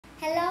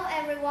Hello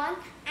everyone,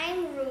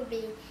 I'm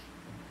Ruby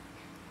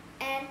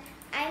and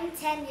I'm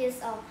 10 years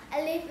old.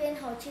 I live in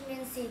Ho Chi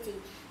Minh City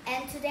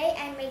and today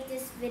I make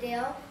this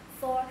video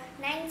for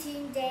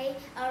 19 days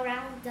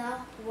around the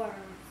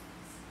world.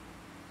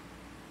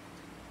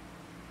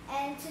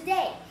 And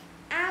today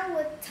I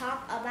would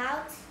talk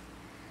about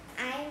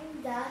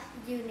I'm the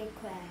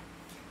unicorn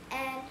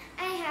and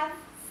I have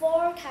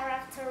 4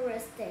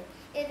 characteristics.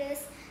 It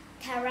is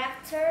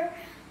character,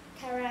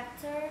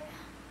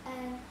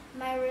 and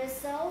my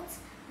results,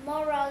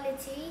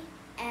 morality,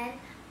 and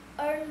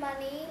earn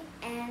money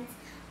and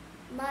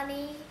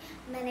money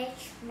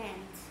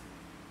management.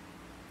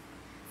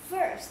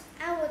 First,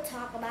 I will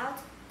talk about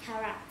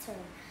character.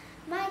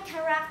 My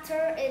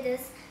character it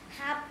is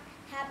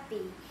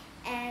happy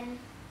and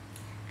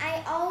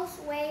I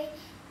always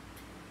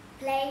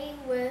play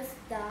with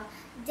the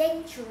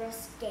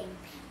dangerous game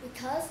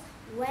because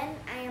when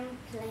I am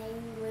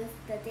playing with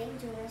the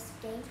dangerous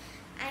game,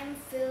 I'm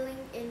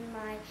feeling in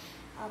my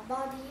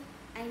body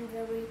I'm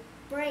very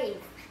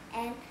brave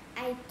and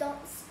I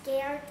don't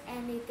scare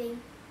anything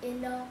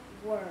in the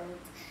world.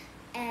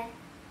 And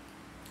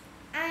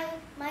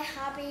my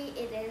hobby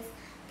it is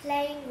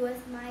playing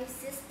with my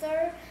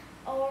sister,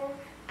 or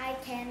I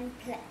can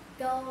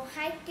go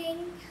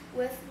hiking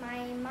with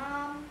my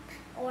mom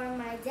or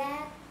my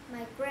dad,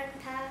 my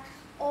grandpa,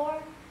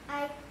 or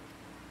I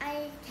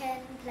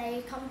can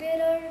play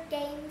computer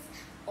games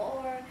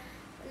or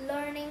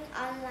learning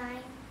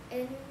online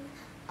in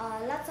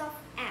lots of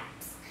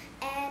apps,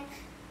 and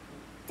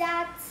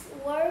that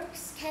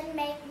works can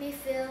make me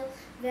feel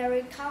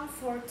very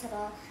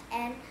comfortable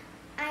and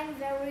I'm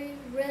very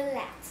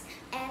relaxed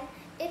and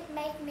it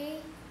makes me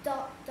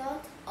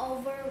don't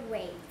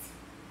overweight.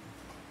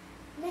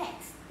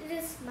 Next, it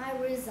is my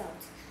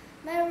result.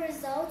 My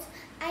result,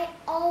 I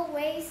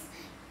always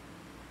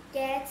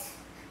get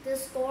the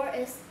score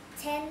is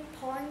 10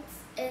 points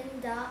in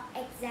the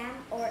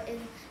exam or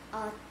in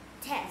a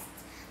test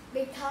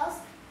because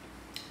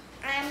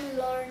I'm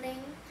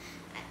learning,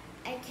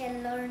 I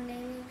can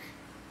learning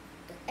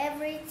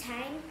every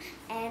time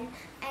and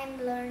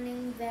I'm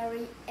learning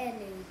very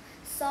early.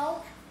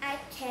 So I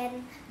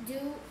can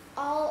do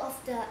all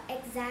of the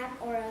exam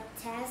or a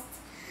test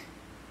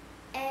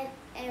and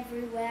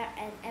everywhere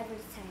and every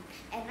time.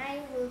 And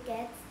I will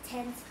get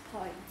 10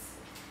 points.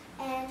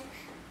 And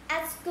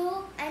at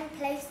school, I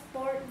play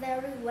sport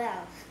very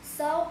well.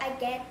 So I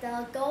get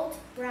the gold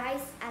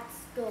prize at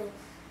school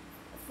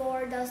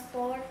for the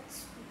sport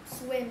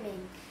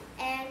swimming.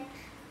 And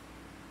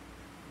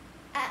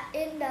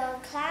in the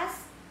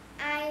class,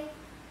 I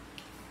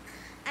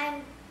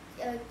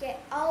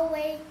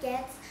always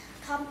get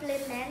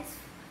compliments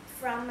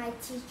from my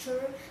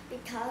teacher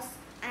because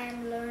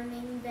I'm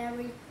learning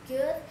very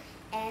good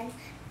and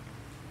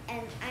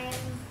I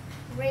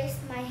raise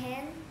my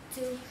hand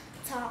to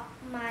talk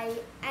my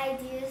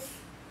ideas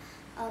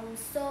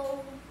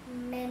so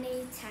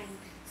many times.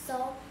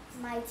 So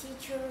my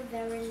teacher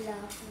very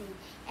love me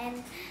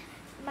and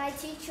my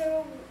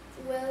teacher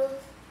will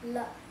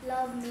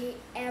love me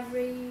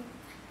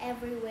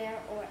everywhere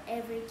or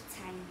every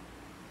time.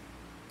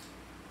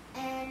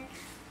 And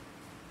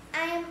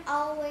I'm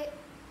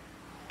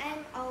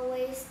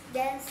always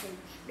dancing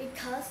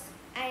because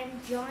I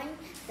join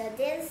the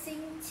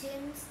dancing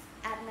teams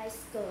at my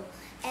school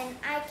and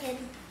I can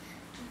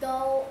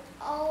go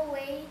all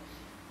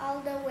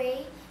the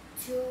way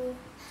to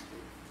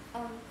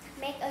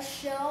make a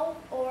show,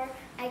 or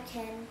I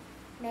can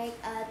make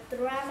a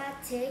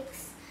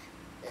dramatics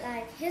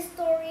like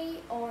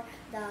history or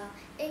the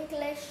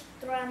English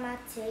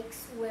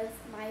dramatics with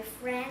my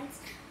friends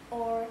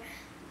or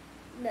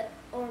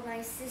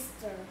my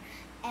sister,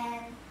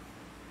 and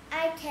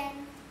I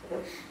can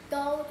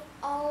go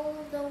all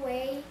the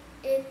way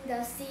in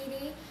the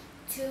city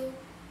to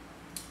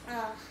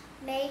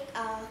make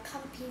a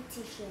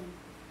competition.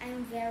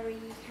 I'm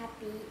very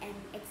happy and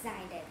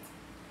excited.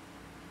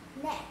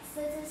 Next,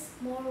 this is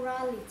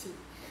morality.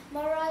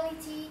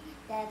 Morality,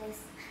 that is,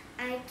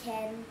 I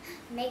can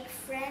make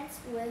friends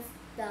with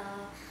the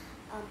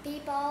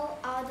people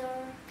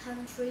other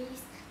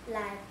countries,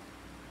 like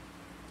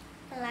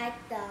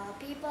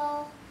the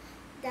people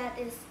that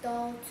is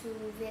go to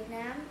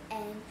Vietnam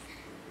and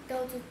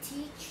go to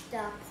teach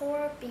the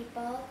poor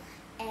people,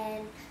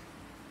 and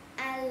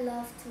I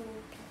love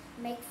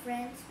to make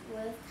friends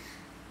with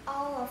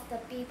all of the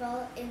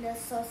people in the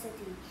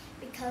society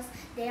because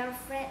they are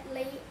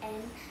friendly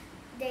and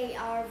they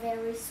are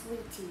very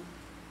sweetie.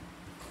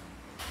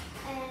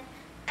 And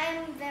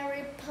I'm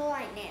very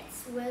polite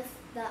with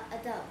the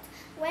adult.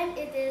 When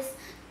it is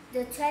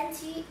the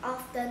 20th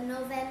of the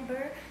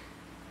November,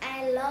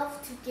 I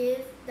love to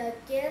give the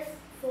gift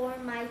for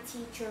my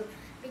teacher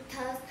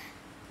because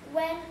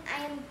when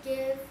I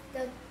give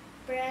the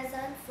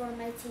present for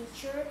my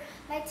teacher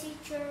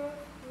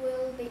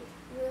will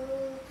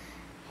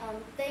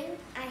think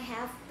I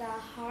have the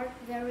heart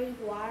very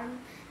warm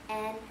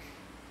and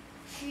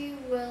she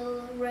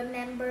will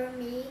remember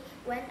me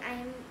when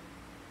I'm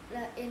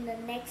in the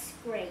next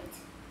grade.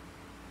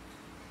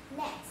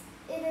 Next,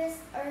 it is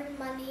earn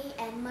money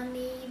and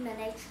money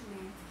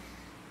management.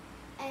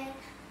 And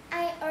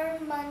I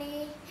earn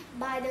money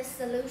by the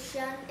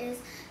solution is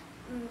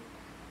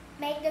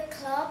make the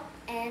club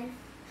and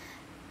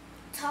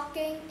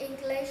talking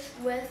English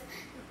with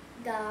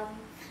the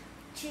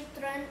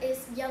children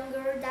is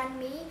younger than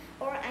me,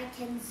 or I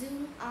can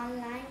Zoom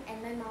online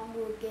and my mom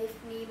will give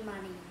me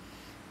money.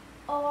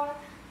 Or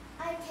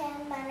I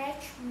can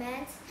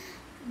management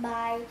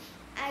by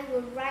I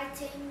will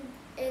writing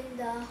in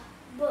the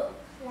book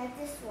like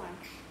this one,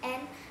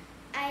 and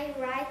I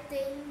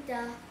writing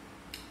the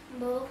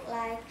book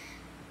like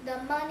the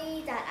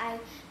money that I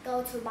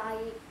go to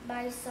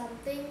buy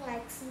something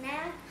like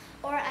snack,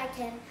 or I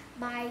can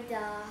buy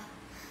the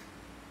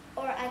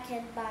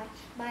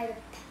buy the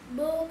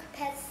book,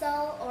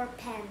 pencil or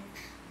pen,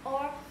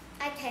 or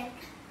I can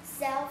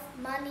save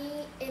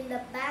money in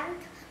the bank,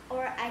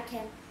 or I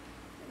can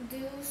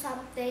do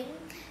something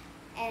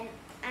and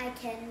I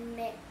can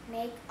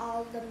make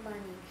all the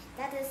money.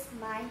 That is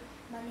my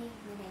money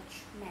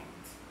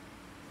management.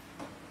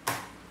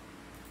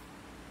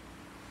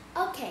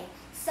 Okay,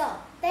 so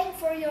thanks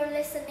for your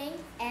listening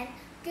and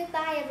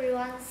goodbye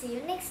everyone. See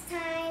you next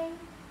time.